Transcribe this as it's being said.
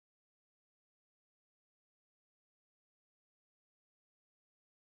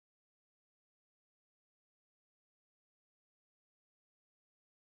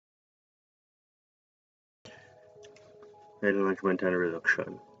Enlargement and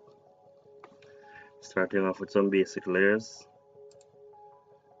Reduction. Starting off with some basic layers.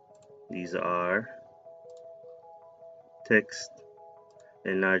 These are text,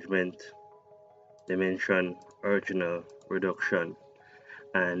 enlargement, dimension, original, reduction,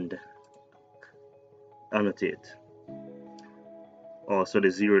 and annotate. Also, the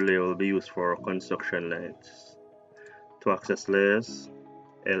zero layer will be used for construction lines. To access layers,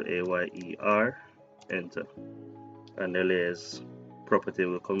 Layer, enter, and the layers property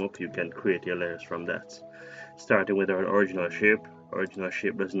will come up. You can create your layers from that. Starting with our original shape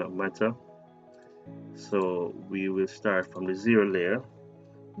does not matter, so we will start from the zero layer,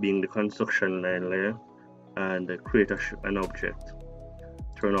 being the construction line layer, and create an object.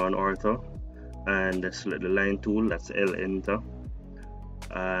 Turn on ortho and select the line tool, that's L, enter,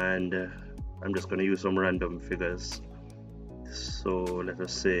 and I'm just going to use some random figures. So let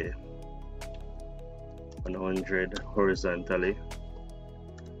us say 100 horizontally,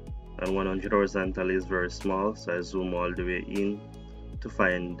 and 100 horizontally is very small, so I zoom all the way in to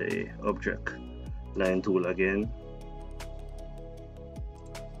find the object. Line tool again,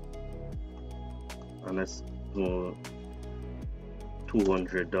 and let's go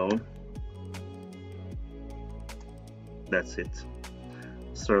 200 down. That's it.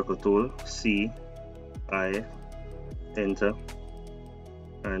 Circle tool, C, I, enter,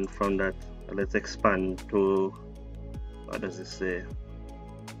 and from that let's expand to, what does it say?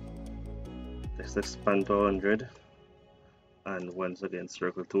 Let's expand to 100, and once again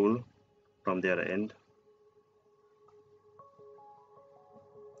circle tool from the other end,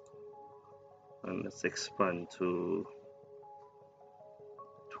 and let's expand to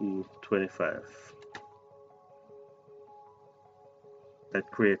 225. That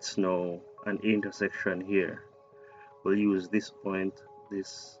creates now an intersection here. We'll use this point,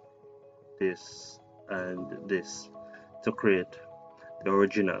 this, and this to create the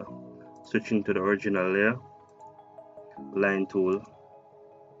original. Switching to the original layer, line tool,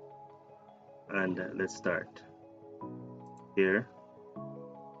 and let's start here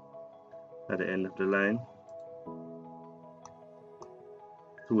at the end of the line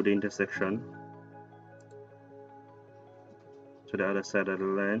to the intersection to the other side of the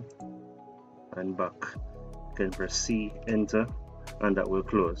line and back. You can press C, enter, and that will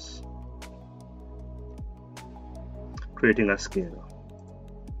close. Creating a scale.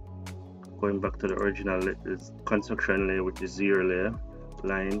 Going back to the original construction layer, which is zero layer,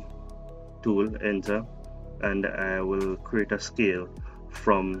 line tool, enter, and I will create a scale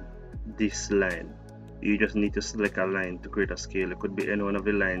from this line. You just need to select a line to create a scale. It could be any one of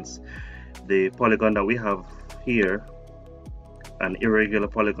the lines. The polygon that we have here, an irregular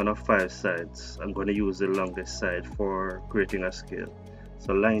polygon of 5 sides, I'm going to use the longest side for creating a scale.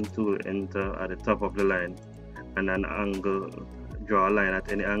 So line tool, enter at the top of the line, and an angle, draw a line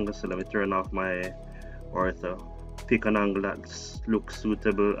at any angle. So let me turn off my ortho, pick an angle that looks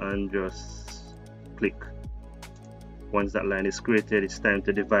suitable, and just click. Once that line is created, it's time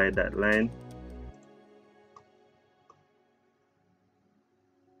to divide that line.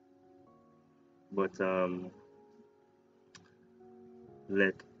 But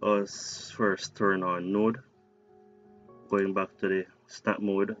let us first turn on node. Going back to the snap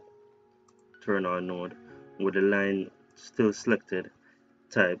mode, turn on node. With the line still selected,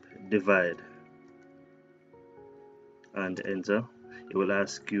 type divide and enter. It will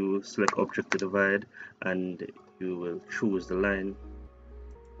ask you select object to divide, and you will choose the line,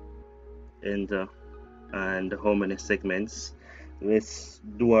 enter, and how many segments. Let's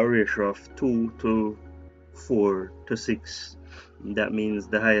do a ratio of 2 to 4 to 6. That means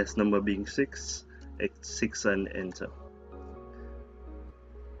the highest number being 6, and enter.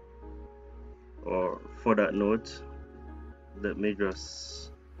 Or for that note, let me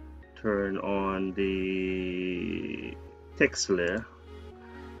just turn on the text layer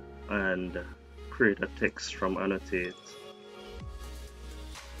and create a text from annotate.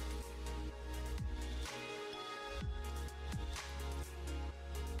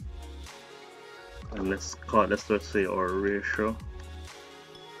 And let's say our ratio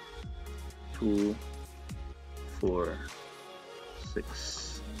 2, 4,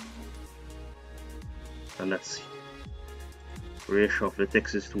 6, and that's ratio of the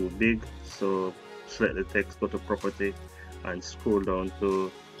text is too big, so select the text, go to property, and scroll down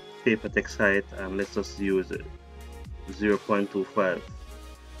to paper text height, and let's just use it 0.25,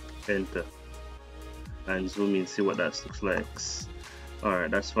 enter, and zoom in, see what that looks like. Alright,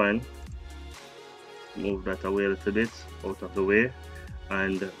 that's fine. Move that away a little bit out of the way,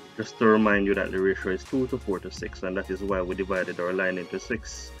 and just to remind you that the ratio is 2 to 4 to 6, and that is why we divided our line into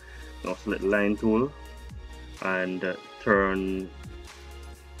 6. Now select line tool and turn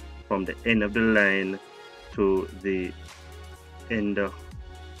from the end of the line to the end of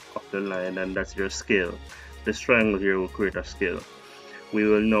the line, and that's your scale. This triangle here will create a scale. We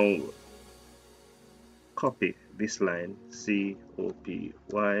will now copy this line COPY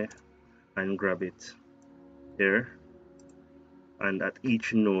and grab it here, and at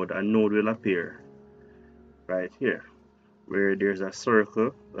each node a node will appear right here where there's a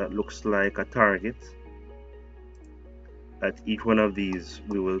circle that looks like a target. At each one of these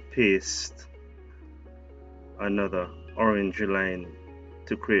we will paste another orange line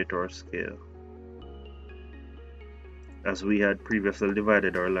to create our scale, as we had previously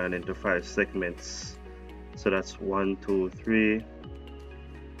divided our line into 5 segments. So that's 1, 2, 3,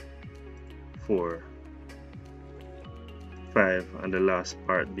 4, 5, and the last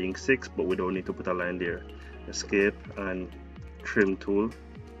part being 6, but we don't need to put a line there. Escape and trim tool,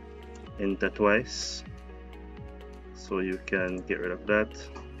 enter twice so you can get rid of that.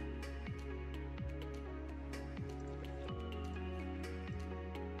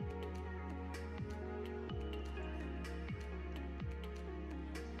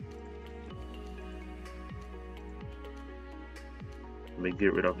 We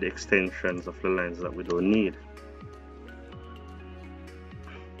get rid of the extensions of the lines that we don't need.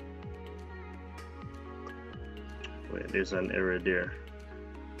 Wait, there's an error there.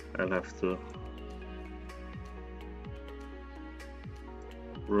 I'll have to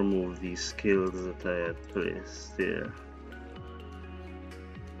remove these scales that I had placed there.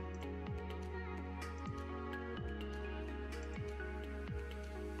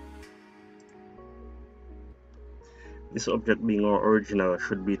 This object, being our original,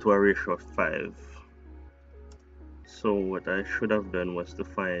 should be to a ratio of 5. So what I should have done was to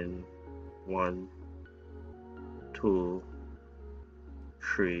find 1, 2,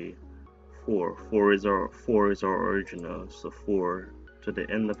 3, 4. 4 is our original, so 4 to the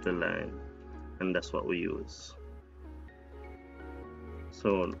end of the line, and that's what we use.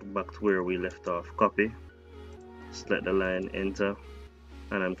 So back to where we left off, copy, select the line, enter,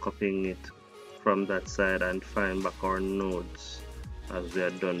 and I'm copying it from that side and find back our nodes as we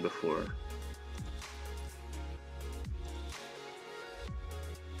had done before.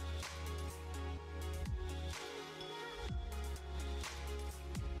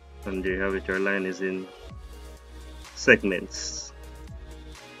 And there you have it, your line is in segments.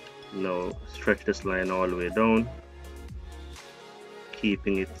 Now stretch this line all the way down,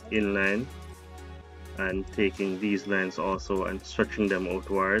 keeping it in line, and taking these lines also and stretching them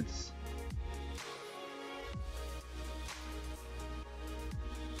outwards.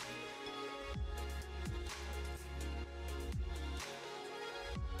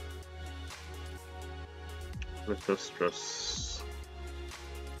 Let us just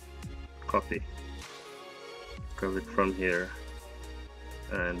copy, grab it from here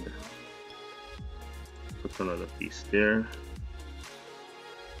and put another piece there.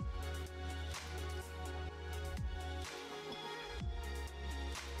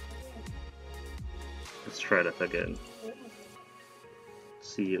 Let's try that again.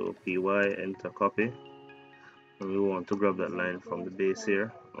 COPY, enter, copy. And we want to grab that line from the base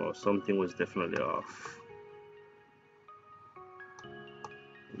here. Oh, something was definitely off.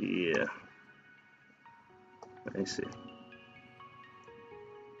 Yeah, I see.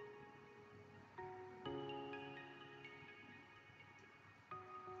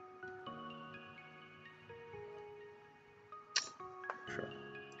 Sure.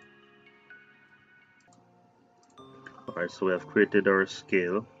 Alright, so we have created our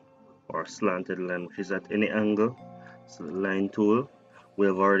scale or slanted line, which is at any angle. So the line tool, we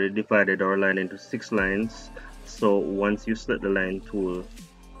have already divided our line into 6 lines. So once you select the line tool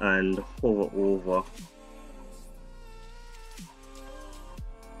and hover over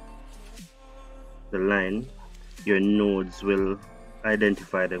the line, your nodes will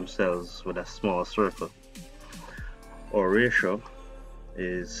identify themselves with a small circle. Our ratio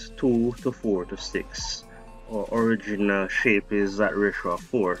is 2 to 4 to 6. Our original shape is that ratio of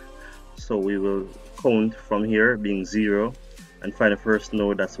 4. So we will count from here, being 0, and find the first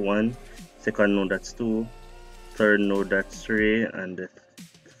node, that's 1, second node, that's 2, third node, that's 3, and the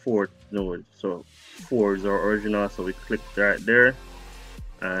fourth node. So 4 is our original, so we click right there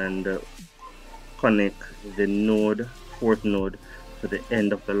and connect the node, fourth node, to the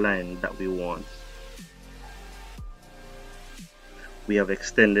end of the line that we want. We have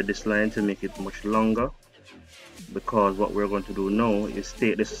extended this line to make it much longer, because what we're going to do now is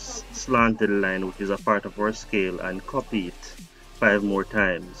take this slanted line, which is a part of our scale, and copy it 5 more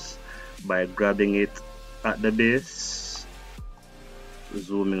times by grabbing it at the base,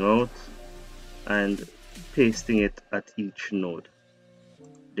 zooming out, and pasting it at each node.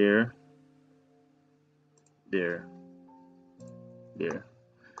 There, there, there,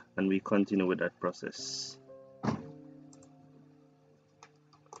 and we continue with that process.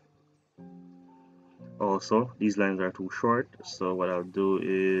 Also, these lines are too short, so what I'll do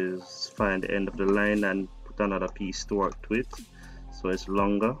is find the end of the line and put another piece to work to it so it's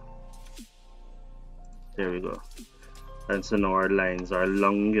longer. There we go. And so now our lines are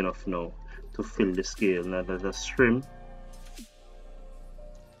long enough now to fill the scale. Now let us trim,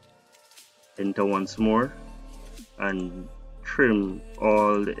 enter once more, and trim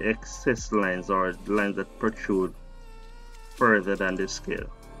all the excess lines or the lines that protrude further than the scale.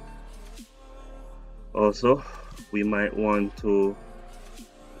 Also, we might want to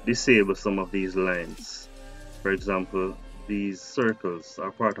disable some of these lines. For example, these circles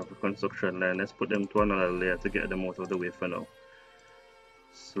are part of the construction line. Let's put them to another layer to get them out of the way for now.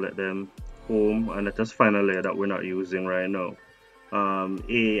 Select them, home, and let us find a layer that we're not using right now.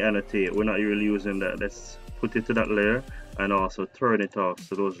 Annotate, we're not really using that. Let's put it to that layer and also turn it off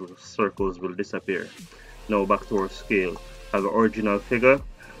so those circles will disappear. Now back to our scale. Have an original figure,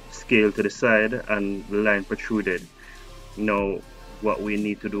 scale to the side, and the line protruded. Now what we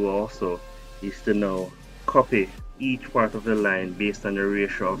need to do also is to now copy each part of the line based on the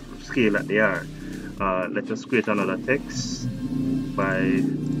ratio of scale that they are. Let us create another text by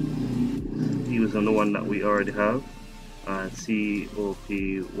using the one that we already have, and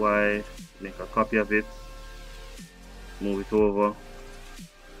COPY, make a copy of it, move it over,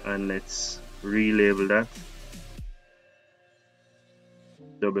 and let's relabel that.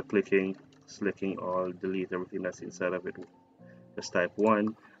 Double clicking, selecting all, delete everything that's inside of it. Just type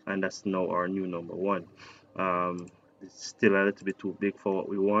 1, and that's now our new number 1. It's still a little bit too big for what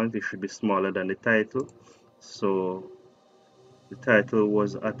we want. It should be smaller than the title. So the title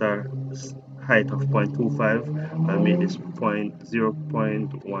was at a height of 0.25. I made this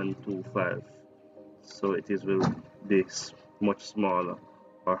 0.125. So it will be much smaller,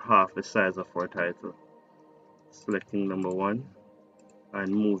 or half the size of our title. Selecting number 1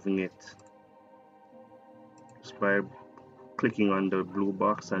 and moving it just by clicking on the blue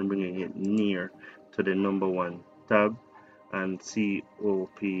box and bringing it near to the number 1 tab, and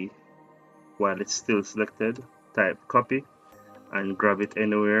COP, while it's still selected, type copy and grab it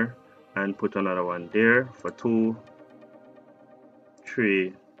anywhere and put another one there for 2,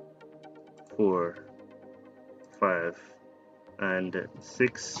 3, 4, 5, and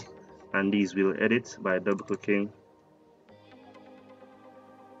 6, and these will edit by double clicking,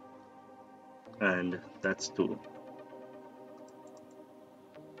 and that's 2.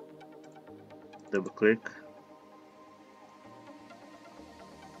 Double click,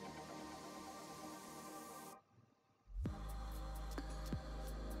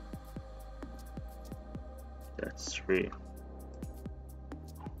 that's 3.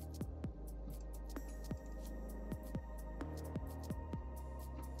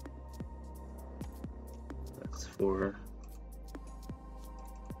 That's 4.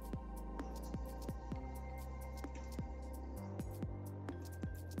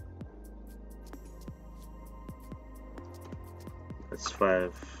 That's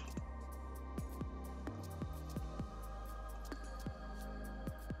 5.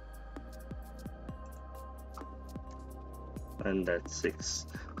 And that's 6.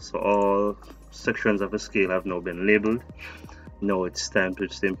 So all sections of the scale have now been labeled. Now it's time to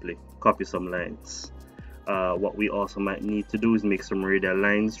simply copy some lines. What we also might need to do is make some radial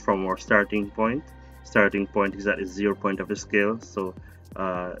lines from our starting point. Starting point is at the 0 point of the scale, so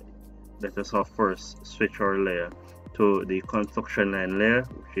let us first switch our layer to the construction line layer,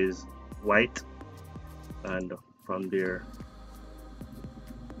 which is white, and from there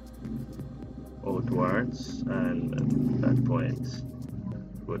outwards, and that point.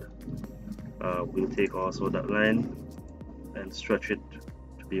 Good. We'll take also that line and stretch it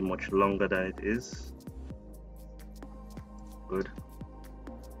to be much longer than it is. Good.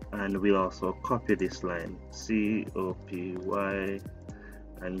 And we'll also copy this line, COPY,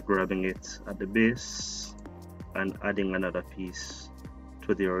 and grabbing it at the base and adding another piece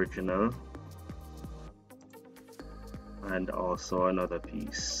to the original, and also another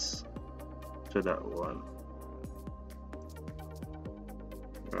piece to that one.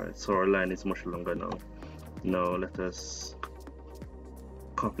 Alright, so our line is much longer now. Now let us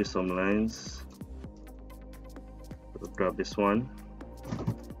copy some lines. We'll grab this one,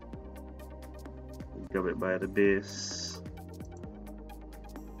 grab it by the base,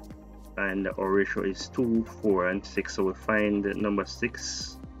 and our ratio is 2, 4, and 6, so we'll find the number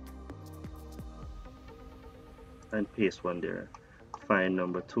 6 and paste one there. Find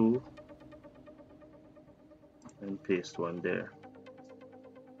number 2 and paste one there.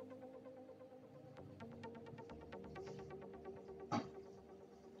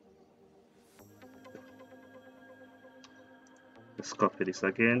 Let's copy this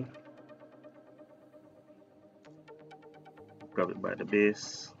again, grab it by the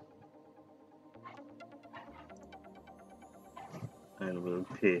base, and we'll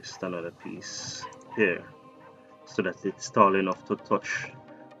paste another piece here so that it's tall enough to touch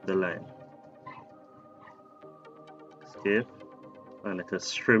the line. Escape, and let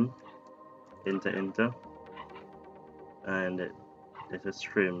us trim, enter, and let us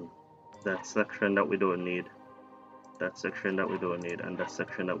trim that section that we don't need, that section that we don't need, and that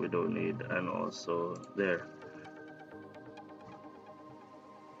section that we don't need, and also there.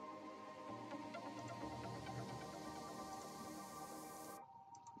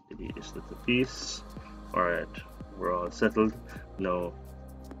 Delete this little piece. Alright, we're all settled. Now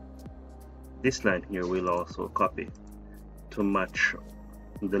this line here we'll also copy to match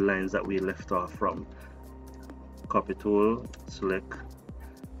the lines that we left off from. Copy tool, select,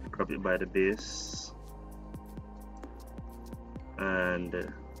 grab it by the base,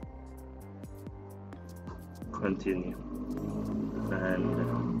 and continue, and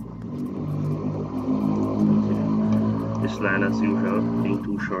continue. This line, as usual, being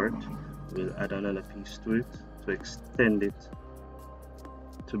too short, we'll add another piece to it to extend it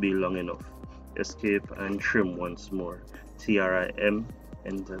to be long enough. Escape and trim once more. TRIM,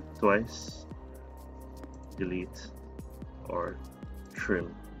 enter twice, delete or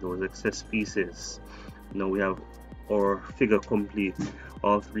trim those excess pieces. Now we have our figure complete.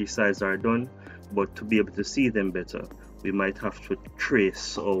 All three sides are done, but to be able to see them better, we might have to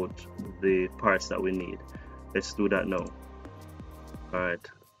trace out the parts that we need. Let's do that now. Alright,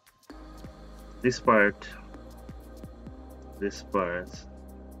 this part,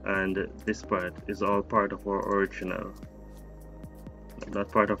 and this part is all part of our original,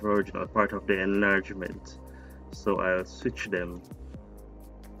 not part of our original, part of the enlargement. So I'll switch them,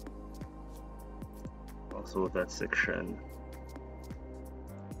 also that section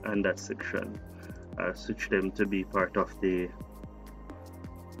and that section, I'll switch them to be part of the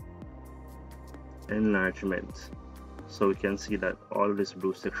enlargement, so we can see that all this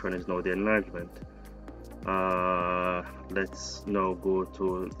blue section is now the enlargement. Let's now go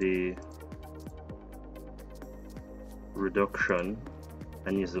to the reduction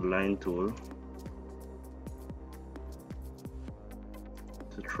and use the line tool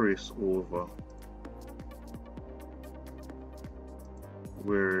to trace over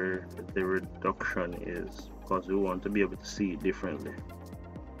where the reduction is, because we want to be able to see it differently.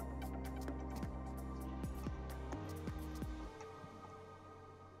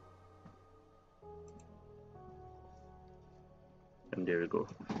 And there we go.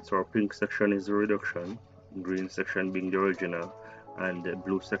 So our pink section is the reduction, green section being the original, and the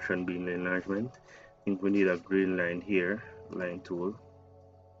blue section being the enlargement. I think we need a green line here, line tool,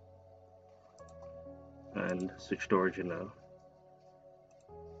 and switch to original.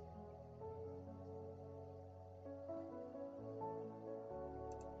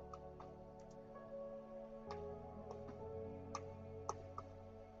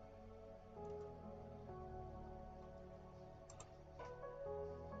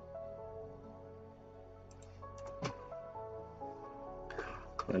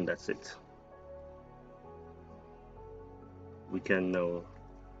 And that's it. We can now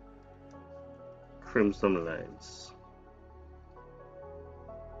trim some lines,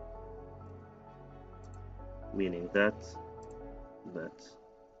 meaning that,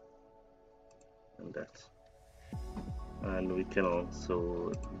 and that. And we can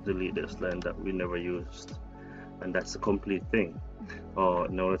also delete this line that we never used, and that's the complete thing.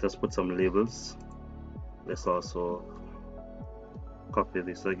 Now let us put some labels. Let's also copy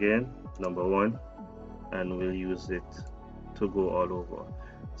this again, number 1, and we'll use it to go all over.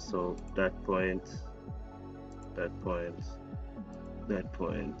 So that point, that point, that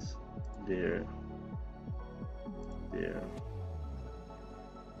point, there, there,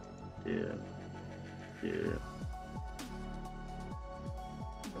 there, there,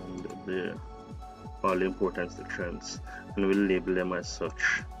 and there, all important sections, and we'll label them as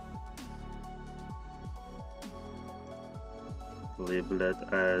such. Label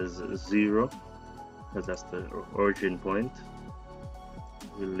that as 0, because that's the origin point.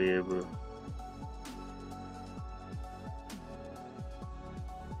 We label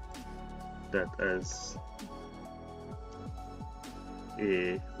that as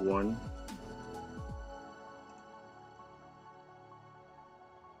A1,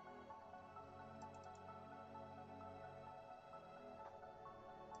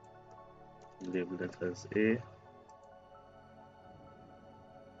 label that as A,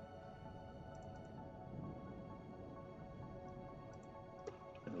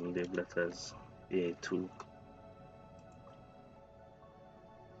 and leave that as A2.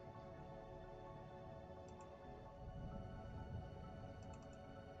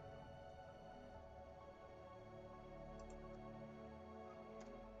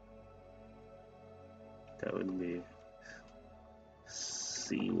 That would be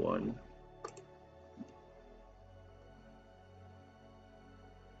C1.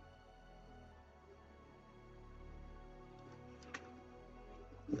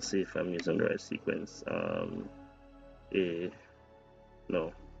 Let's see if I'm using the right sequence.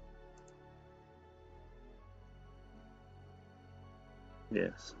 No.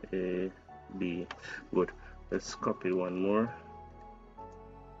 Yes, A, B. Good. Let's copy one more.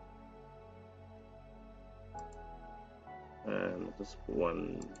 And just put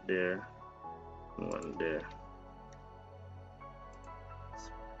one there, one there. Let's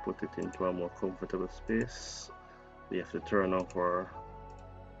put it into a more comfortable space. We have to turn off our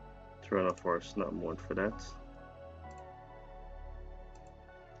snap mode for that.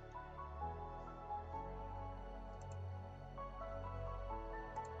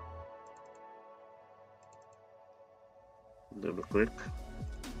 Double click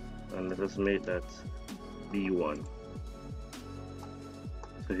and let us make that B1.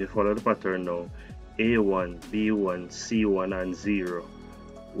 So if you follow the pattern now, A1, B1, C1 and 0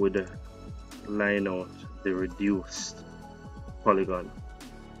 would line out the reduced polygon,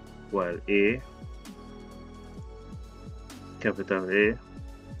 while A, capital A,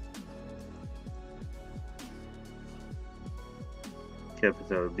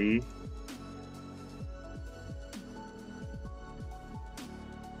 capital B,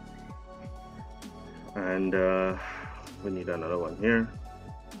 and we need another one here,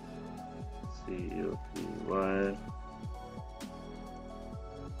 C-O-P-Y,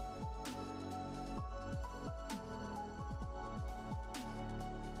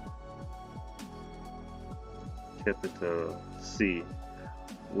 capital C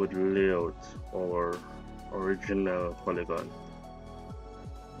would lay out our original polygon.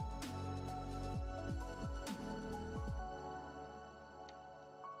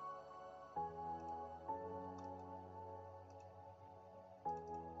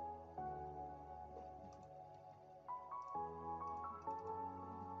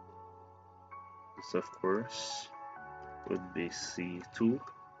 This, of course, would be C2.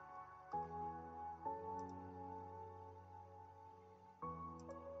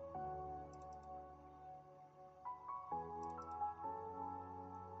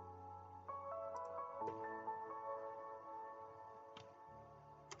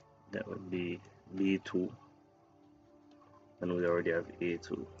 That would be B2, and we already have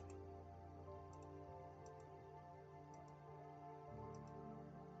A2.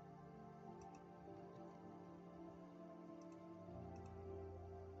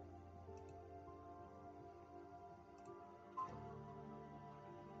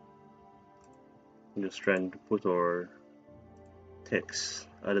 I'm just trying to put our text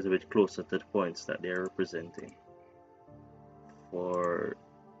a little bit closer to the points that they're representing for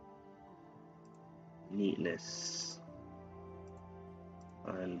neatness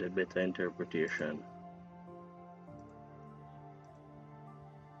and a better interpretation.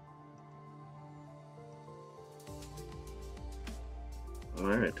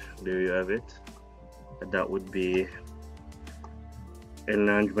 Alright, there you have it. That would be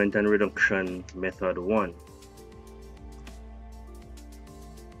enlargement and reduction method 1.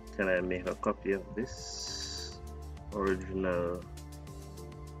 Can I make a copy of this original?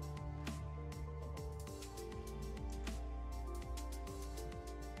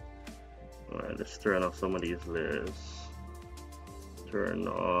 Alright, let's turn off some of these layers. Turn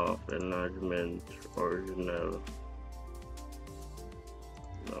off enlargement, original,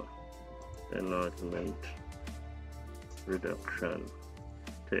 no, enlargement, reduction,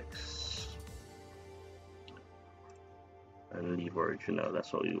 text, and leave original.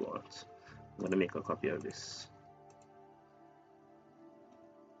 That's all you want. I'm gonna make a copy of this.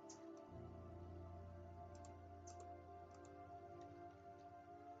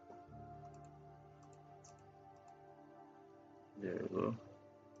 There we go.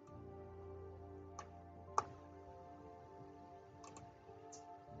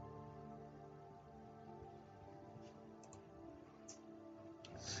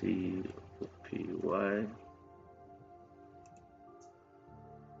 C-O-P-Y.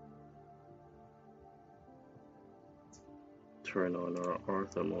 Turn on our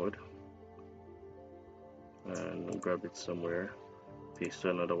ortho mode and grab it somewhere. Paste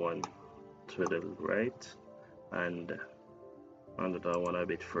another one to the right and another one a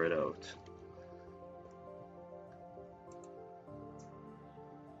bit further out.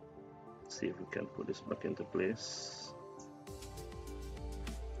 see if we can put this back into place.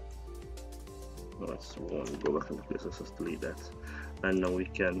 No, it won't go back into place. Let's just delete that. And now we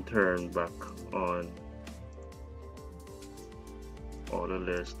can turn back on all the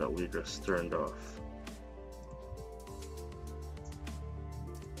layers that we just turned off.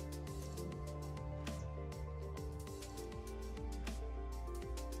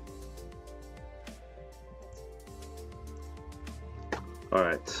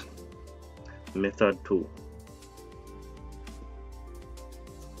 Alright, method 2.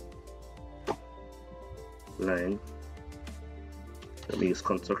 Line. Let me use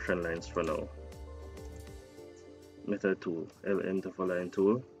construction lines for now. Method 2, enter for line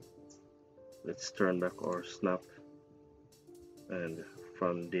tool. Let's turn back our snap, and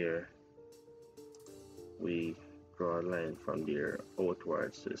from there we draw a line from there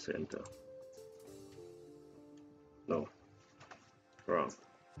outwards to the center. No, wrong.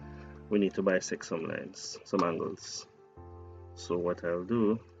 We need to bisect some lines, some angles. So what I'll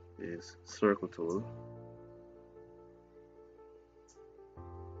do is circle tool,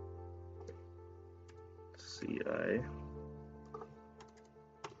 CI,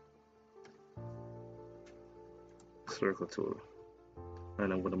 circle tool,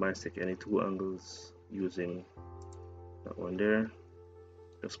 and I'm going to bisect any two angles using that one there.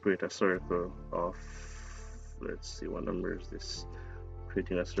 Just create a circle of, let's see what number is this,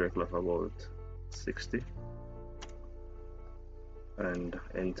 creating a circle of about 60 and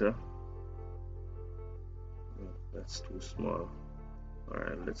enter. That's too small.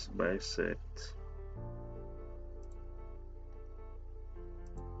 Alright, let's bisect.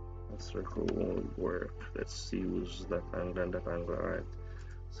 A circle won't work. Let's use that angle and that angle. Alright,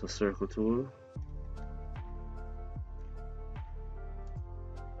 so circle tool,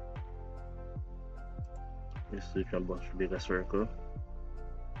 just you can much bigger circle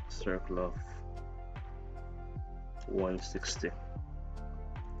of 160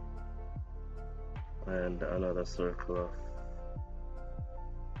 and another circle of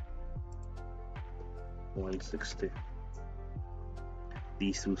 160.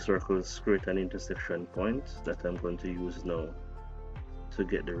 These two circles create an intersection point that I'm going to use now to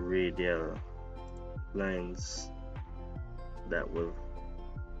get the radial lines that will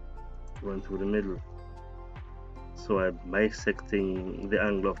run through the middle. So I'm bisecting the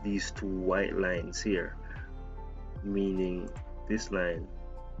angle of these two white lines here, meaning this line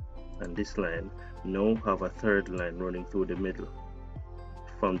and this line now have a third line running through the middle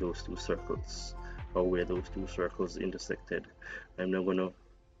from those two circles, or where those two circles intersected. I'm now going to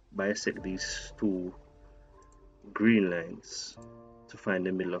bisect these two green lines to find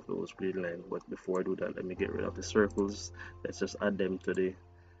the middle of those green lines. But before I do that, let me get rid of the circles. Let's just add them to the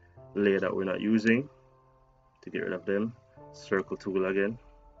layer that we're not using. To get rid of them, circle tool again,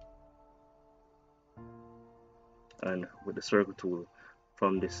 and with the circle tool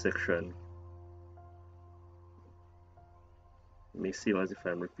from this section, it may seem as if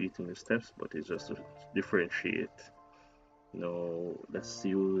I'm repeating the steps, but it's just to differentiate. Now let's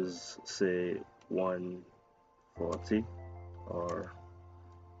use, say, 140 or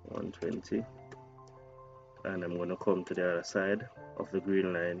 120, and I'm going to come to the other side of the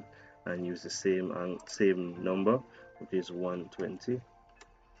green line and use the same number, which is 120.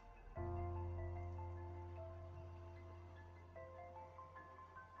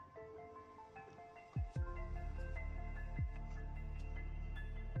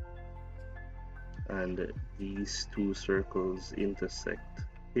 And these two circles intersect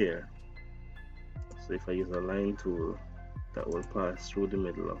here. So if I use a line tool, that will pass through the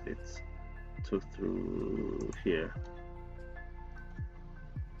middle of it to through here,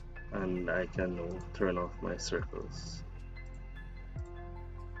 and I can now turn off my circles.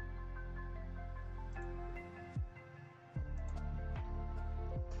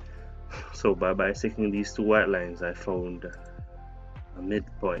 So by bisecting these two white lines, I found a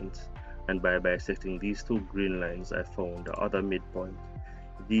midpoint, and by bisecting these two green lines, I found the other midpoint.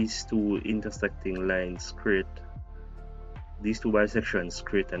 These two intersecting lines create, these two bisections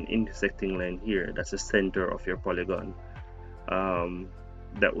create an intersecting line here. That's the center of your polygon.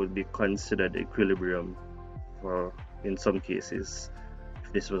 That would be considered equilibrium for, in some cases,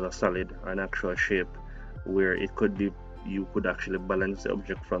 if this was a solid or an actual shape, where it could be, you could actually balance the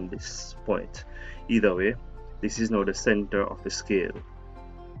object from this point. Either way, this is now the center of the scale.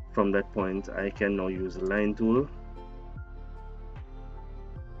 From that point, I can now use the line tool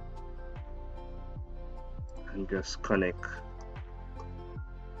and just connect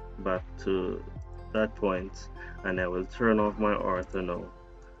back to that point, and I will turn off my ortho now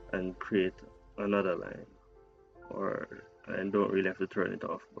and create another line. Or I don't really have to turn it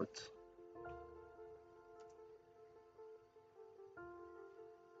off, but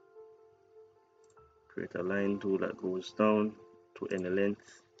create a line tool that goes down to any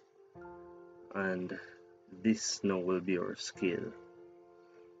length, and this now will be our scale.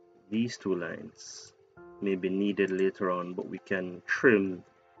 These two lines may be needed later on, but we can trim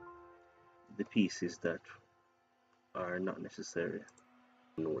the pieces that are not necessary.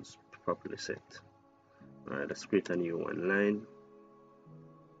 Nodes properly set. Alright, let's create a new one line.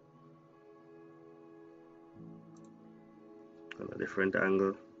 On a different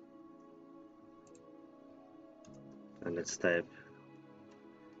angle. And let's type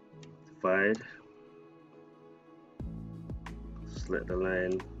divide. Select the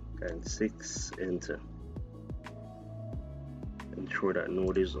line and 6, enter. Ensure that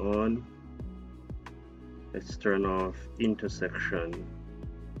node is on. Let's turn off intersection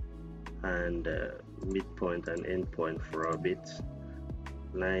and midpoint and endpoint for a bit.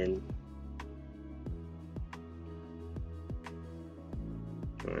 Line.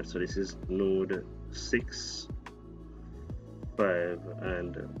 Alright, so this is node 6, 5,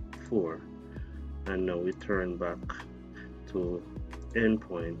 and 4. And now we turn back to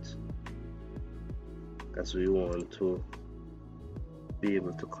endpoint, because we want to be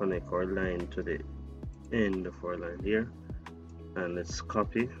able to connect our line to the end of our line here. And let's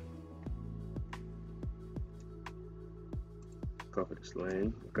copy this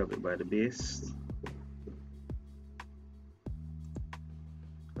line, grab it by the base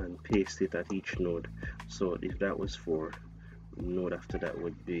and paste it at each node. So if that was 4, node after that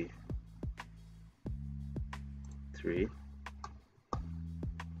would be 3,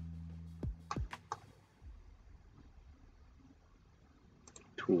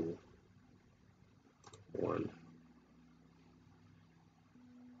 2, 1,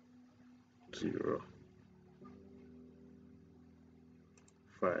 0,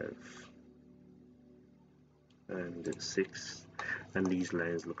 5, and 6. And these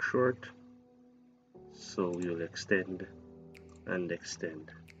lines look short, so we will extend and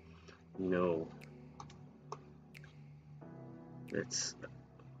extend. Now let's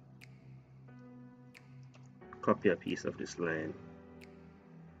copy a piece of this line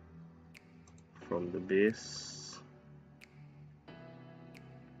from the base.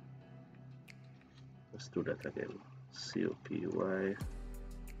 Let's do that again. COPY,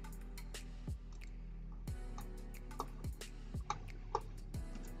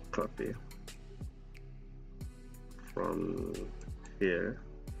 copy from here.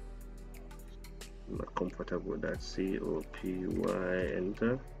 I'm not comfortable with that. COPY,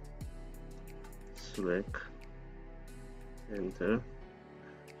 enter, select, enter.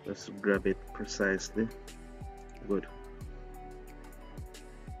 Let's grab it precisely. Good.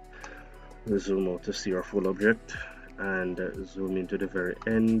 Zoom out to see our full object and zoom into the very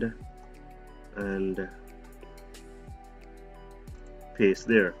end and paste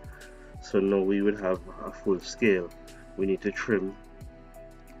there. So now we will have a full scale. We need to trim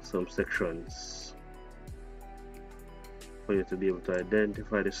some sections for you to be able to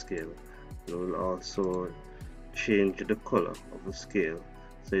identify the scale. We will also change the color of the scale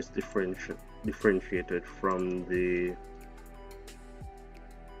so it's differentiated from the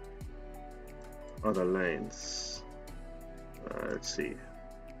other lines. Let's see,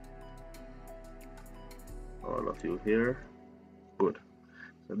 all of you here. Good.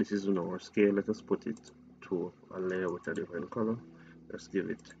 So this is our scale. Let us put it to a layer with a different color. Let's give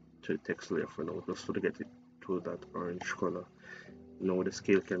it to text layer for now, just to get it to that orange color. Now the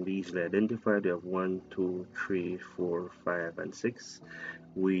scale can be easily identified. We have 1, 2, 3, 4, 5, and 6.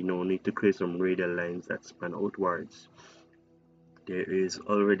 We now need to create some radial lines that span outwards. There is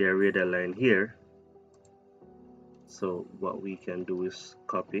already a radial line here, so what we can do is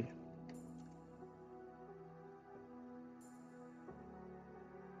copy,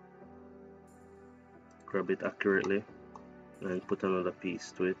 grab it accurately, and put another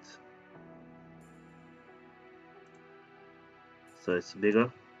piece to it so it's bigger.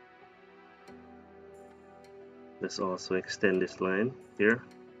 Let's also extend this line here,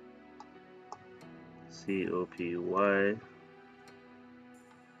 COPY,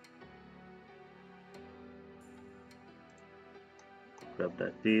 grab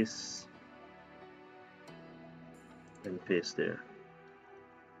that piece and paste there.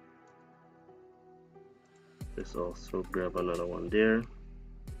 Let's also grab another one there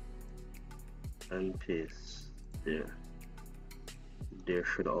and paste there. There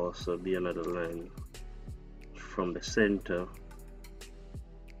should also be another line from the center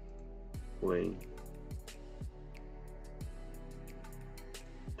going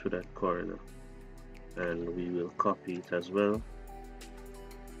to that corner, and we will copy it as well.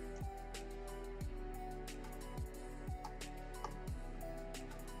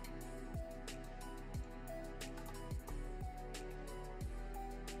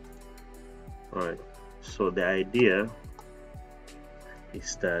 Alright, so the idea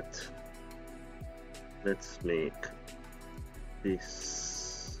is that let's make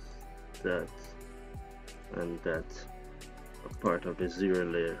this, that, and that a part of the zero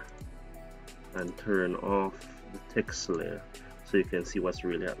layer, and turn off the text layer so you can see what's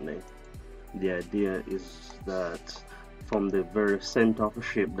really happening. The idea is that from the very center of the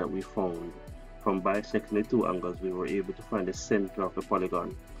shape that we found, from bisecting the two angles, we were able to find the center of the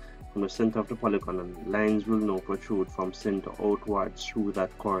polygon. From the center of the polygon, and lines will now protrude from center outwards through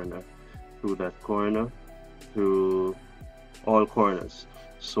that corner, through all corners.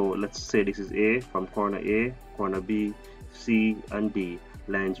 So let's say this is A. From corner B, C, and D,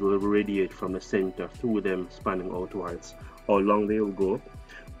 lines will radiate from the center through them, spanning outwards. How long they will go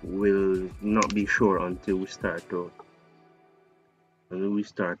will not be sure until we start to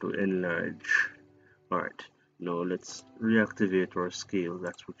enlarge. Alright, now let's reactivate our scale,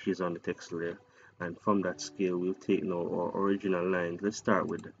 that's which is on the text layer, and from that scale we'll take now our original lines. Let's start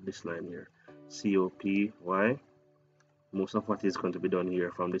with this line here, COPY. Most of what is going to be done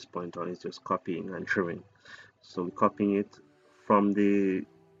here from this point on is just copying and trimming. So we're copying it from the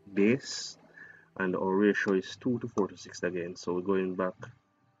base, and our ratio is 2 to 4 to 6 again. So we're going back.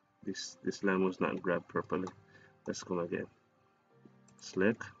 This line was not grabbed properly. Let's come again.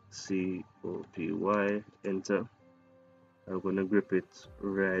 Select COPY, enter. I'm going to grip it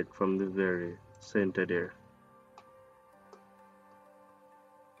right from the very center there,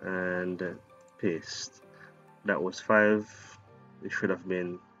 and paste. That was 5. It should have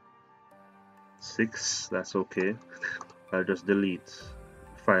been 6. That's okay. I'll just delete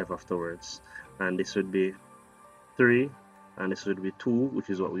 5 afterwards, and this would be 3, and this would be 2, which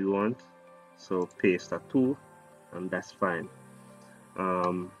is what we want. So paste at 2, and that's fine.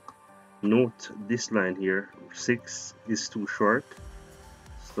 Note this line here, 6 is too short,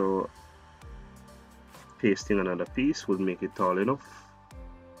 so pasting another piece will make it tall enough,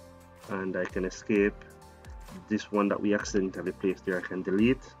 and I can escape. This one that we accidentally placed there I can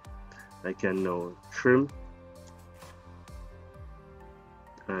delete. I can now trim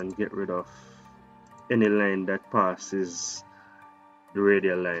and get rid of any line that passes the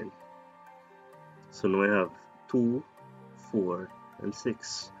radial line. So now I have 2, 4, and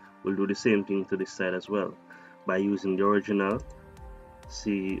 6. We'll do the same thing to this side as well by using the original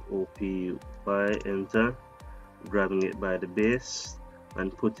COPY, enter, grabbing it by the base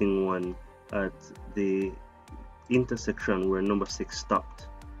and putting one at the intersection where number 6 stopped.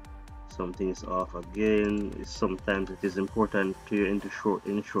 Something is off again. Sometimes it is important to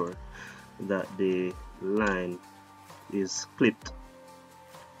ensure that the line is clipped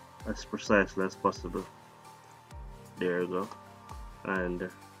as precisely as possible. There you go. And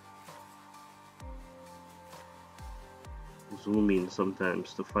zoom in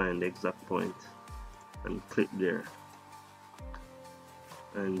sometimes to find the exact point and clip there,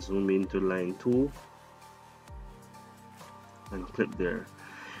 and zoom into line 2 and clip there.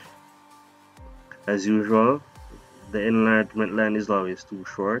 As usual, the enlargement line is always too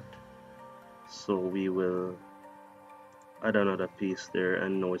short, so we will add another piece there,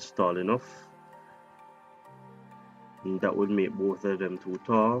 and now it's tall enough. And that would make both of them too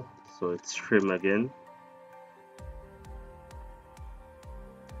tall, so it's trim again.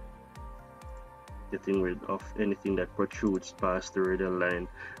 Getting rid of anything that protrudes past the radial line,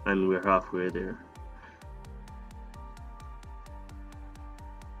 and we're halfway there.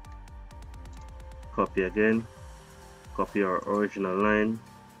 Copy again, copy our original line.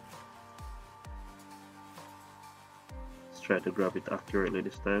 Let's try to grab it accurately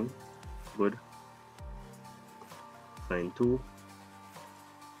this time. Good. Find 2,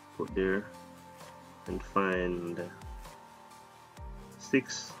 put there, and find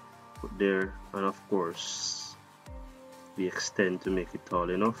 6, put there, and of course we extend to make it tall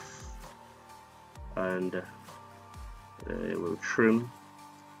enough, and we'll trim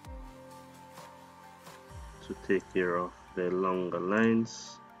to take care of the longer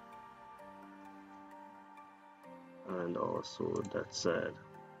lines, and also that side.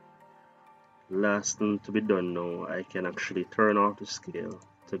 Last thing to be done now, I can actually turn off the scale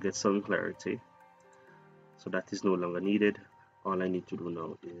to get some clarity, so that is no longer needed. All I need to do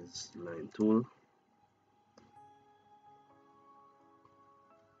now is line tool,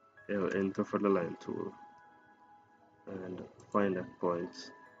 I'll enter for the line tool, and find that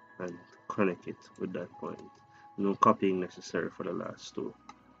point and connect it with that point. No copying necessary for the last two.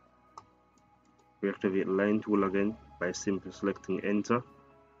 Reactivate line tool again by simply selecting enter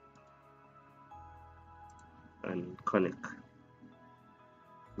and connect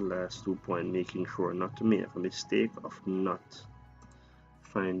the last 2 points, making sure not to make a mistake of not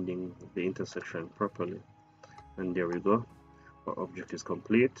finding the intersection properly. And there we go, our object is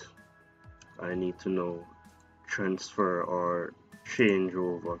complete. I need to now transfer or change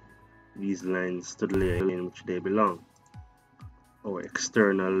over these lines to the layer in which they belong. Our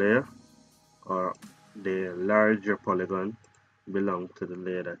external layer, or the larger polygon, belong to the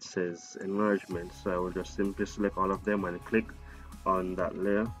layer that says enlargement. So I will just simply select all of them and click on that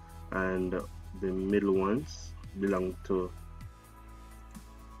layer, and the middle ones belong to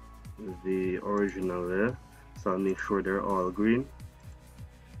the original layer, so I'll make sure they're all green,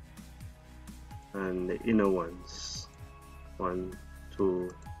 and the inner ones, 1, 2,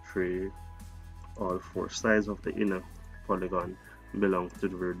 3, all 4 sides of the inner polygon belong to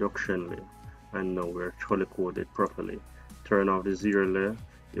the reduction layer. And now we're color coded properly. Turn off the 0 layer,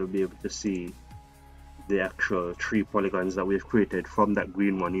 you'll be able to see the actual 3 polygons that we've created. From that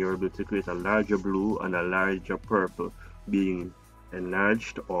green one, you're able to create a larger blue and a larger purple, being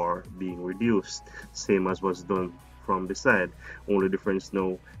enlarged or being reduced, same as was done from the side. Only difference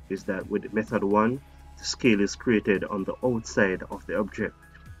now is that with method 1, the scale is created on the outside of the object.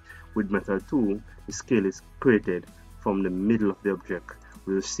 With method 2, the scale is created from the middle of the object.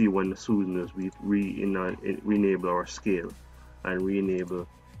 We'll see when as soon as we re-enable our scale and re-enable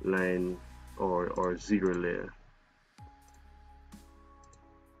line or 0 layer.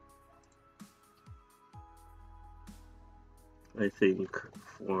 I think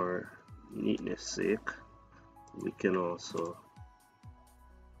for neatness sake, we can also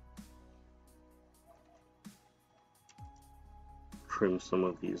trim some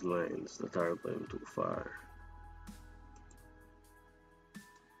of these lines that are going too far.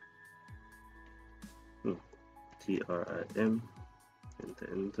 TRIM,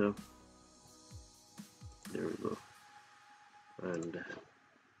 enter. There we go. And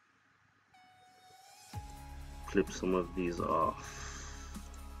clip some of these off.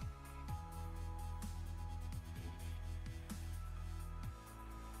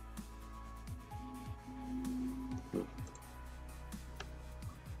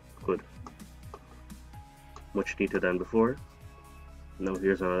 Good. Much neater than before. Now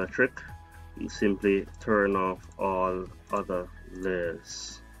here's another trick. You simply turn off all other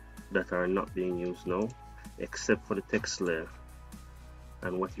layers that are not being used now, except for the text layer.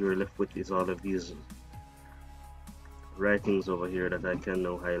 And what you're left with is all of these writings over here that I can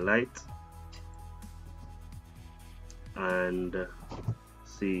now highlight and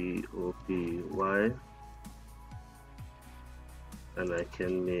COPY, and I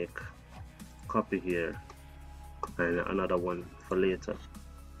can make copy here and another one for later.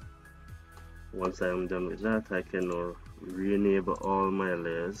 Once I am done with that, I can now re-enable all my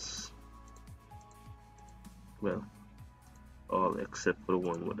layers, well, all except for the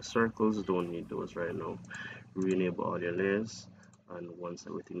one with the circles. Don't need those right now. Re-enable all your layers, and once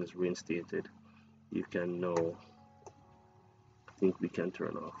everything is reinstated, you can now, I think we can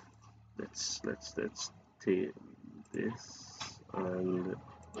turn off. Let's take this and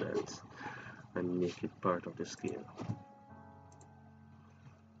that and make it part of the scale,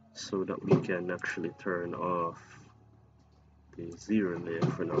 so that we can actually turn off the 0 layer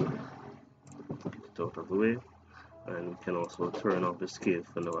for now. Get it out of the way, and we can also turn off the scale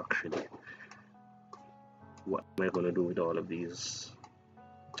for now. Actually, what am I going to do with all of these?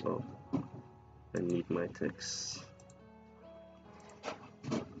 Oh, I need my text.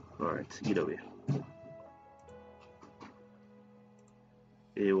 Alright, either way,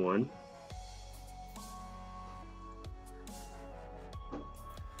 A1,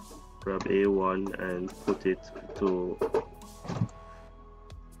 grab A1 and put it to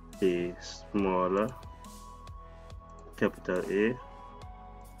a smaller capital A,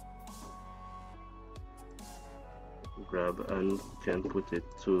 grab and can put it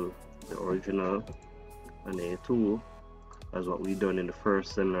to the original and A2, as what we done in the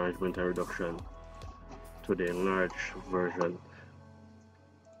first enlargement and reduction, to the enlarged version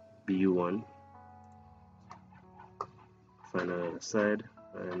B1. Find another side,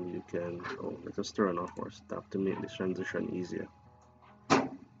 and you can, oh, let us turn off our stop to make this transition easier.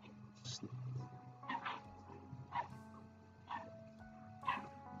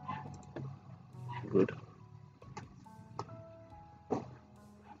 Good.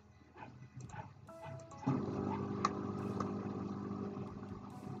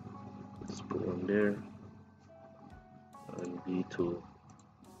 Let's put one there, and B2.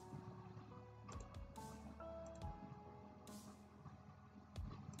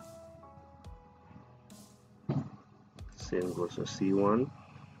 Same goes to C1,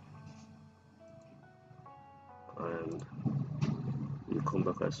 and you come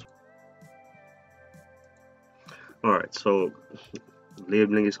back as. Alright, so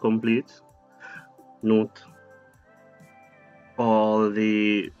Labeling is complete. Note all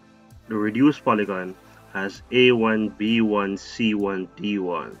the reduced polygon has A1, B1, C1,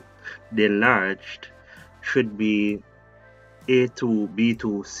 D1. The enlarged should be A2, B2,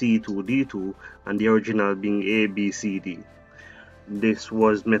 C2, D2, and the original being A, B, C, D. This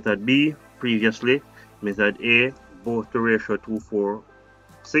was method B previously. Method A, both the ratio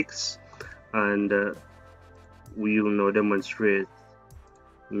 246, and we will now demonstrate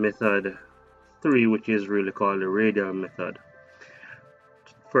method 3, which is really called the radial method.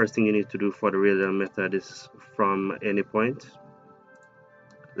 First thing you need to do for the radial method is from any point,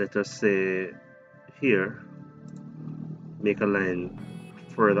 let us say here, make a line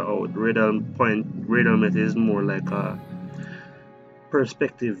further out. Radial method is more like a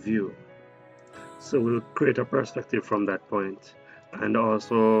perspective view. So we'll create a perspective from that point, and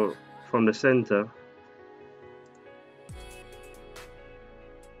also from the center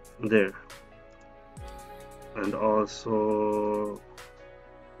there, and also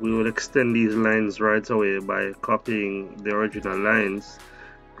we will extend these lines right away by copying the original lines,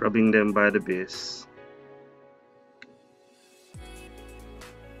 grabbing them by the base,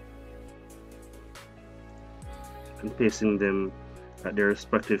 and pasting them at their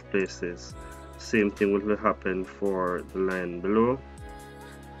respective places. Same thing will happen for the line below,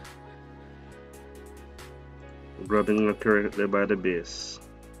 grabbing it correctly by the base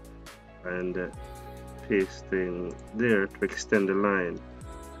and pasting there to extend the line.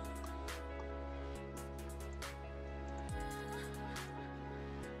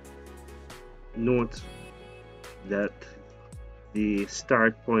 Note that the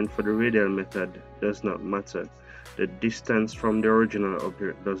start point for the radial method does not matter. The distance from the original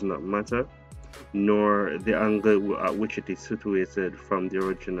object does not matter, nor the angle at which it is situated from the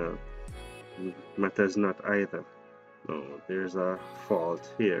original matters not either. No, there's a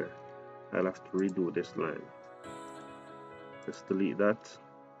fault here. I'll have to redo this line. Just delete that.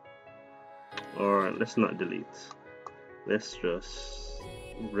 Or let's not delete. Let's just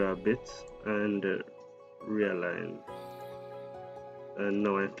grab it and realign. And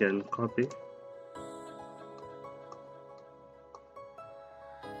now I can copy.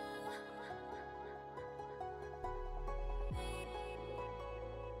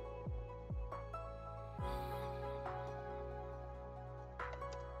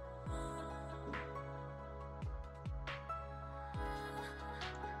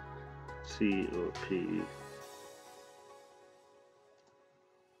 COP.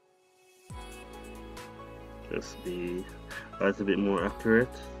 Just be a little bit more accurate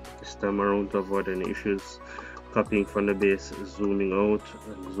this time around to avoid any issues. Copying from the base, zooming out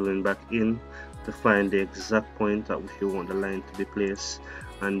and zooming back in to find the exact point at which you want the line to be placed,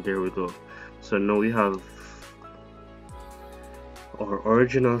 and there we go. So now we have our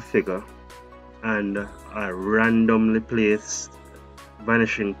original figure and a randomly placed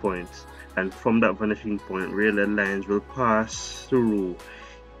vanishing point, and from that vanishing point radial lines will pass through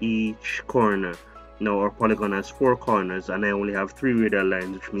each corner. Now our polygon has 4 corners and I only have 3 radial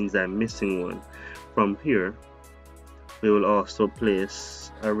lines, which means I'm missing one. From here we will also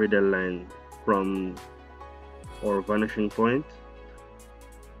place a radial line from our vanishing point,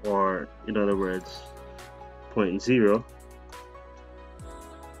 or in other words point 0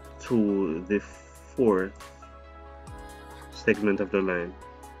 to the 4th segment of the line.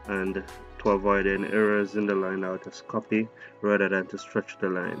 And to avoid any errors in the line, I'll just copy rather than to stretch the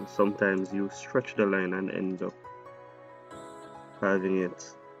line. Sometimes you stretch the line and end up having it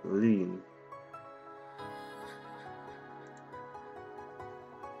lean.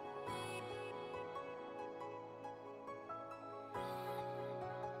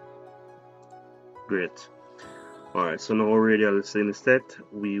 Great. Alright, so now our radial is in set.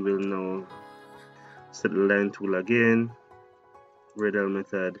 We will now set the line tool again, radial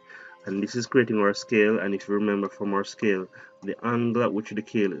method, and this is creating our scale. And if you remember from our scale, the angle at which the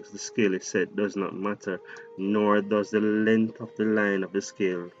scale is set does not matter, nor does the length of the line of the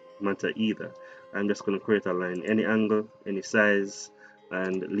scale matter either. I'm just going to create a line, any angle, any size,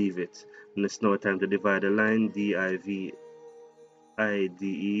 and leave it. And it's now time to divide the line, DIVIDE,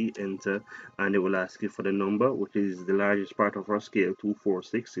 enter, and it will ask you for the number, which is the largest part of our scale.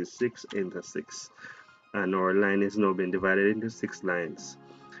 246 is 6, enter 6. And our line is now being divided into 6 lines,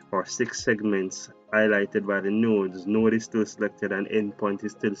 or 6 segments highlighted by the nodes. Node is still selected and endpoint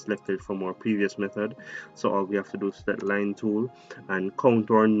is still selected from our previous method. So all we have to do is that line tool and count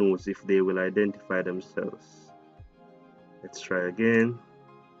our nodes if they will identify themselves. Let's try again.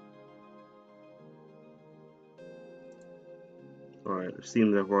 Alright, it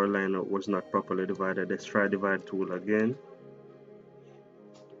seems that our line was not properly divided. Let's try divide tool again.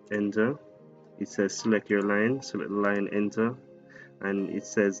 enter. It says select your line, select line, enter, and it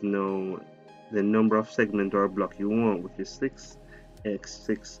says now the number of segment or block you want, which is 6,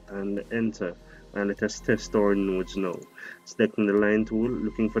 x6, and enter. And let us test our nodes now. Selecting the line tool,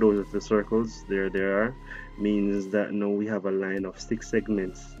 looking for those little circles, there they are, means that now we have a line of 6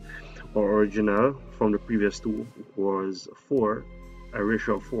 segments. Our original from the previous two was 4, a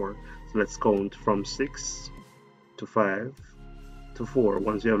ratio of 4. So let's count from 6 to 5 to 4.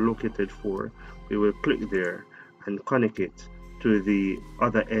 Once we have located 4, we will click there and connect it to the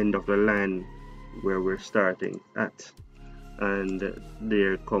other end of the line where we're starting at. And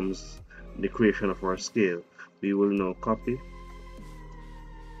there comes the creation of our scale. We will now copy,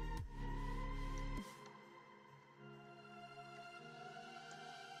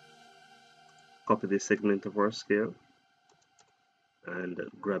 the segment of our scale and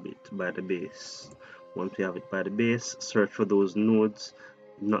grab it by the base. Once we have it by the base, search for those nodes,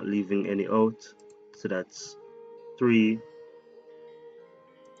 not leaving any out. So that's 3,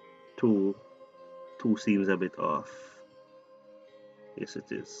 2, 2 seems a bit off. Yes,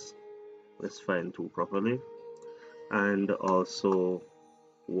 it is. Let's find 2 properly, and also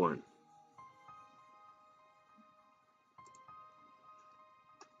 1.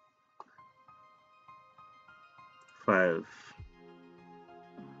 5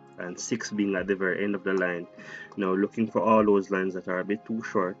 and 6 being at the very end of the line. Now looking for all those lines that are a bit too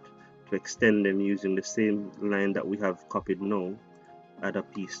short, to extend them using the same line that we have copied now. Add a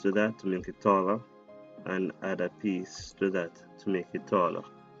piece to that to make it taller, and add a piece to that to make it taller.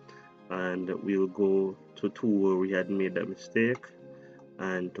 And we'll go to 2 where we had made that mistake,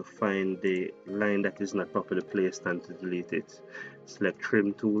 and to find the line that is not properly placed and to delete it, select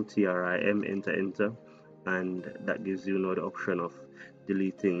trim tool, TRIM, enter, and that gives you now the option of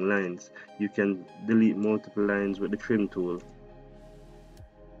deleting lines. You can delete multiple lines with the trim tool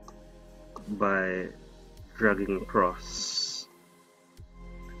by dragging across,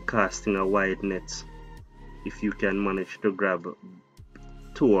 casting a wide net, if you can manage to grab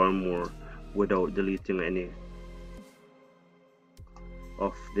 2 or more without deleting any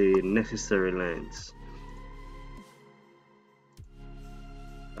of the necessary lines.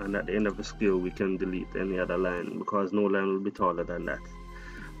 And at the end of the scale we can delete any other line, because no line will be taller than that.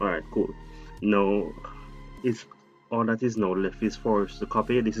 Alright, cool. Now it's all that is now left is for us to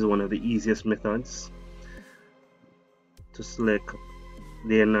copy. This is one of the easiest methods to select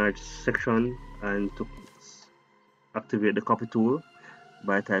the enlarge section and to activate the copy tool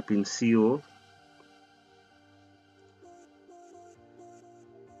by typing CO,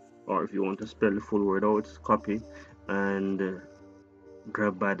 or if you want to spell the full word out, copy, and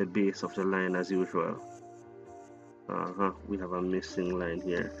grab by the base of the line as usual. We have a missing line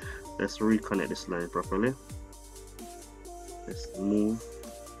here. Let's reconnect this line properly. Let's move,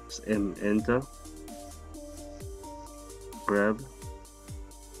 enter, grab,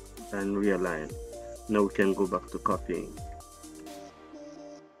 and realign. Now we can go back to copying.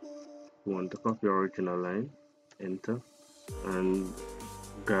 We want to copy our original line, enter, and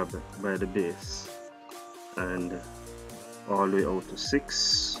grab by the base, and all the way out to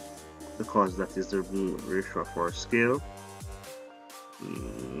 6, because that is the ratio of our scale.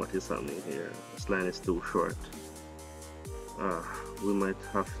 What is happening here? This line is too short. We might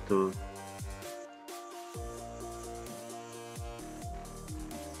have to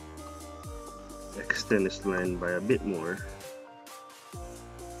extend this line by a bit more.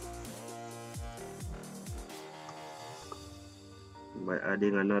 By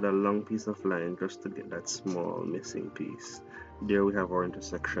adding another long piece of line just to get that small missing piece. There we have our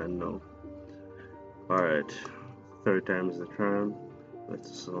intersection now. Alright, 3rd time is the charm.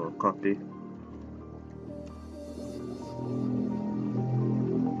 Let's copy,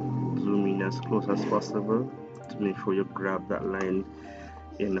 zoom in as close as possible to make sure you grab that line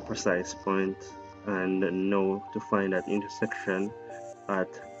in a precise point. And now to find that intersection at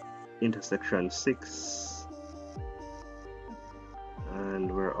intersection 6,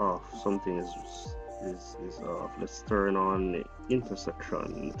 and we're off. Something is off. Let's turn on the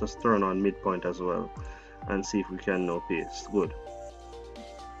intersection. Let's turn on midpoint as well and see if we can now paste. Good.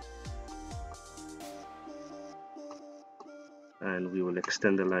 And we will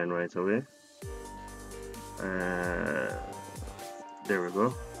extend the line right away. There we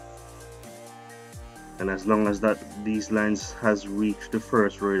go. And as long as these lines has reached the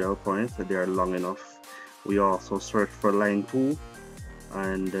first radial point, they are long enough, we also search for line 2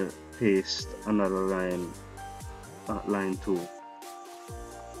 and paste another line at line 2.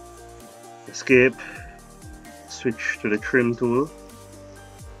 Escape, switch to the trim tool,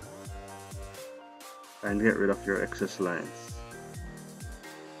 and get rid of your excess lines.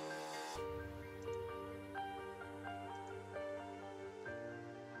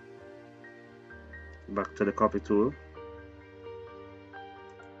 Back to the copy tool.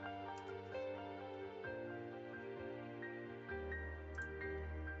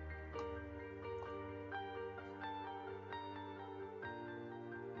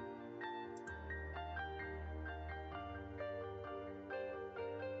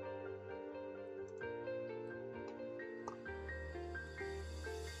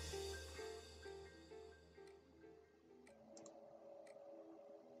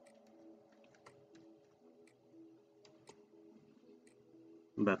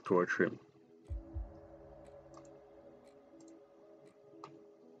 Back to our trim.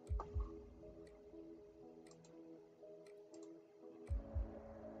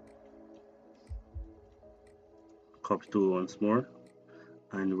 Copy tool once more,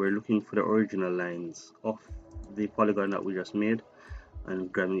 and we're looking for the original lines of the polygon that we just made,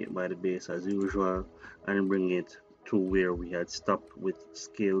 and grabbing it by the base as usual, and bring it to where we had stopped with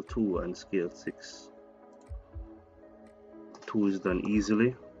scale 2 and scale 6. 2 is done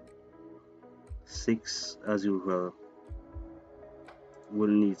easily. 6, as usual, will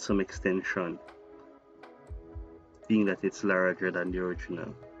need some extension, being that it's larger than the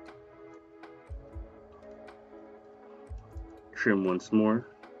original. Trim once more.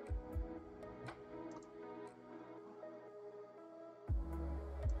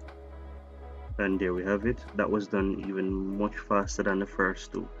 And there we have it. That was done even much faster than the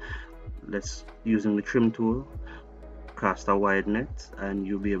first two. Let's, using the trim tool, cast a wide net, and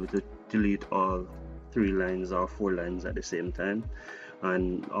you'll be able to delete all 3 lines or 4 lines at the same time.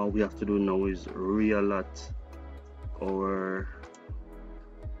 And all we have to do now is reallot or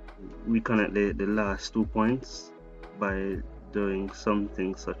reconnect the last 2 points by doing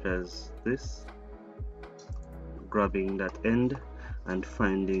something such as this, grabbing that end and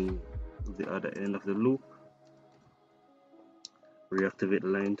finding the other end of the loop. Reactivate the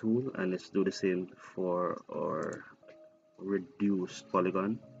line tool, and let's do the same for our reduced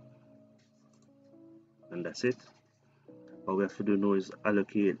polygon, and that's it. All we have to do now is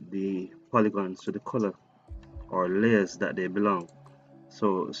allocate the polygons to the color or layers that they belong.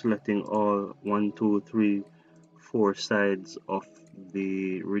 So selecting all 1, 2, 3, 4 sides of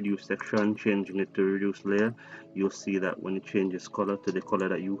the reduced section, changing it to reduced layer, you'll see that when it changes color to the color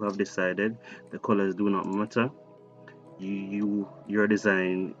that you have decided, the colors do not matter. Your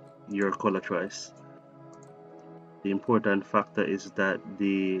design, your color choice. The important factor is that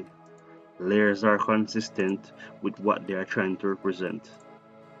the layers are consistent with what they are trying to represent.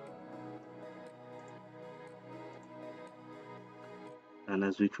 And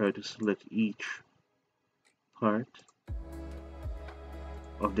as we try to select each part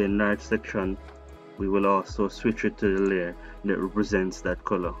of the enlarged section, we will also switch it to the layer that represents that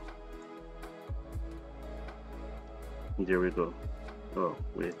color. There we go. Oh,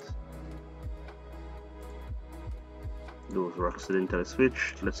 wait. Those were accidentally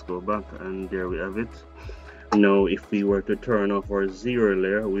switched. Let's go back, and there we have it. Now, if we were to turn off our 0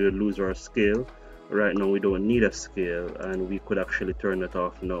 layer, we would lose our scale. Right now, we don't need a scale, and we could actually turn it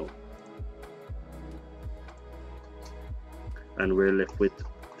off now. And we're left with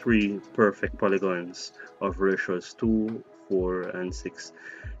 3 perfect polygons of ratios 2, 4, and 6.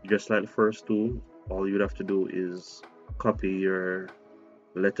 Just like the first two, all you'd have to do is copy your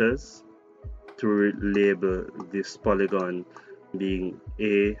letters to label this polygon being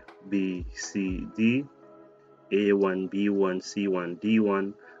A, B, C, D, A1, B1, C1,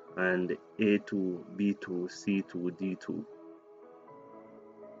 D1, and A2, B2, C2, D2.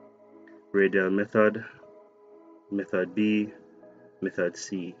 Radial method, method B, method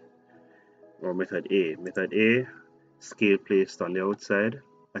C, or method A. Method A, scale placed on the outside,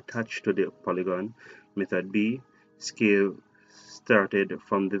 attached to the polygon. Method B, scale started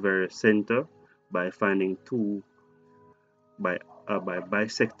from the very center by finding by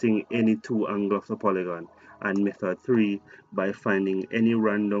bisecting any 2 angles of the polygon. And method 3, by finding any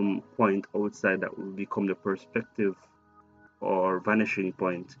random point outside that will become the perspective or vanishing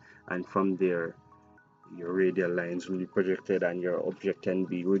point, and from there your radial lines will be projected and your object can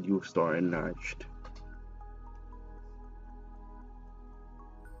be reduced or enlarged.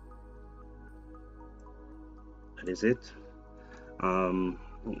 That is it.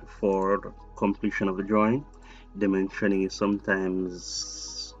 For completion of the drawing, dimensioning is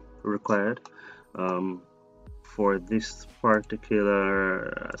sometimes required. For this particular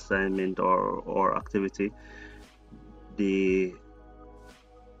assignment or activity, the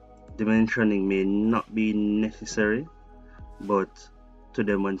dimensioning may not be necessary, but to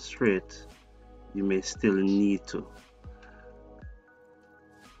demonstrate, you may still need to.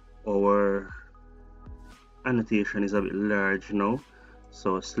 Our annotation is a bit large now,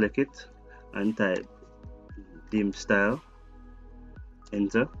 so select it and type dim style,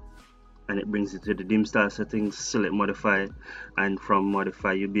 enter, and it brings you to the dim style settings. Select modify, and from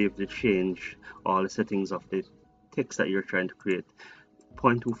modify you'll be able to change all the settings of the text that you're trying to create.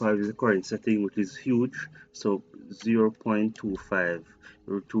 0.25 is the current setting, which is huge, so 0.25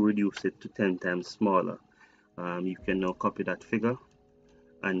 to reduce it to 10 times smaller. You can now copy that figure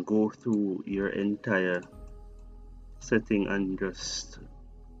and go through your entire setting and just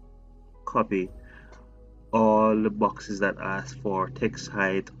copy all the boxes that ask for text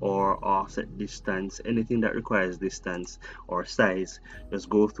height or offset distance, anything that requires distance or size. Just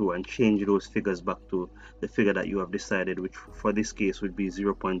go through and change those figures back to the figure that you have decided, which for this case would be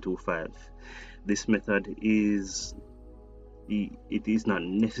 0.25. This method is not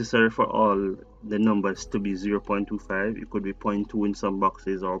necessary for all the numbers to be 0.25. It could be 0.2 in some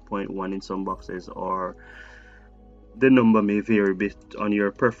boxes or 0.1 in some boxes, or the number may vary based on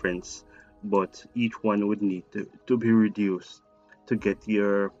your preference, but each one would need to be reduced to get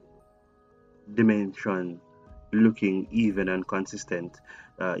your dimension looking even and consistent.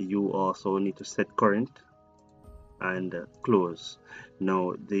 You also need to set current and close.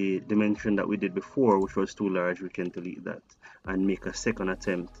 Now the dimension that we did before, which was too large, we can delete that and make a second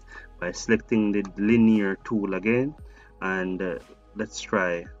attempt by selecting the linear tool again, and let's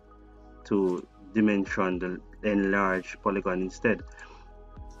try to dimension the enlarge polygon instead.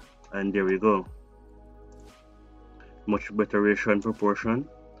 And there we go, much better ratio and proportion.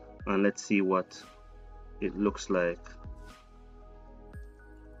 And let's see what it looks like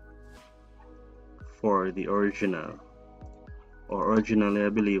for the original. Or originally I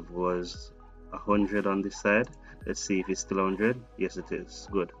believe was 100 on this side. Let's see if it's still 100. Yes, it is.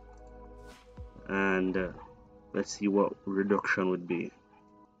 Good. And let's see what reduction would be.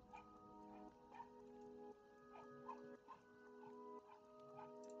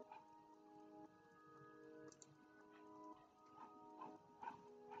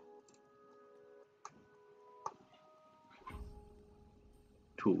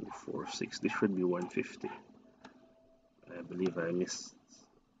 Two, 4, 6. This should be 150. I believe I missed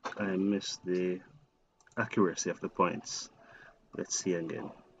the accuracy of the points. Let's see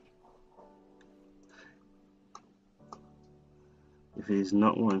again. If it is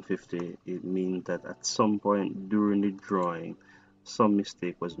not 150, it means that at some point during the drawing some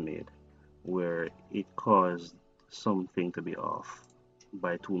mistake was made where it caused something to be off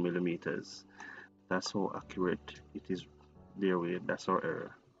by 2 millimeters. That's how accurate it is there with. That's our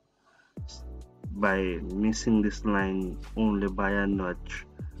error. By missing this line only by a notch,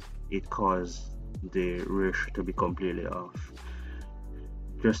 it caused the ratio to be completely off.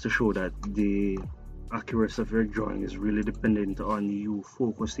 Just to show that the accuracy of your drawing is really dependent on you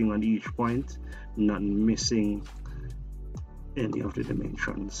focusing on each point, not missing any of the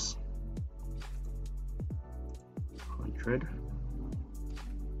dimensions. 100.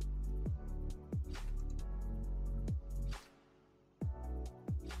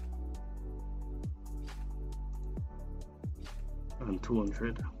 And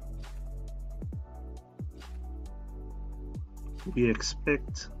 200. We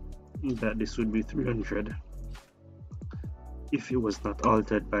expect that this would be 300 if it was not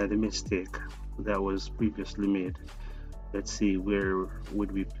altered by the mistake that was previously made. Let's see, where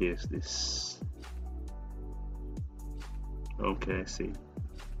would we place this? Okay, I see.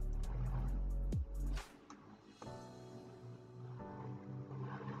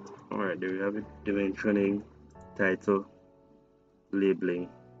 Alright, there we have it. Dimensioning, title, labeling,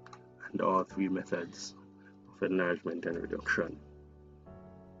 and all three methods of enlargement and reduction.